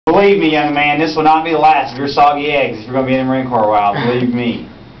Believe me, young man, this will not be the last of your soggy eggs if you're going to be in the Marine Corps a while. Believe me.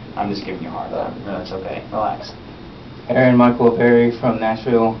 I'm just giving you a hard time. No, it's okay. Relax. Aaron Michael Berry from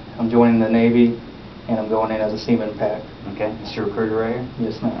Nashville. I'm joining the Navy, and I'm going in as a seaman pack. Okay. Is your recruiter right here?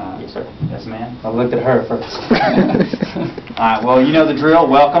 Yes, ma'am. Yes, sir. Yes, ma'am. I looked at her first. Alright, well, you know the drill.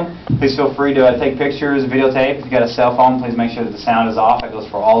 Welcome. Please feel free to take pictures, videotape. If you've got a cell phone, please make sure that the sound is off. That goes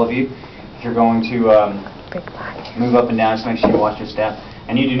for all of you. If you're going to move up and down, just make sure you watch your step.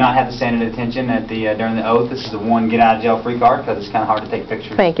 And you do not have to stand at attention at the during the oath. This is the one get-out-of-jail-free card because it's kind of hard to take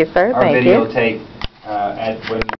pictures. Thank you, sir. Or Thank you. videotape when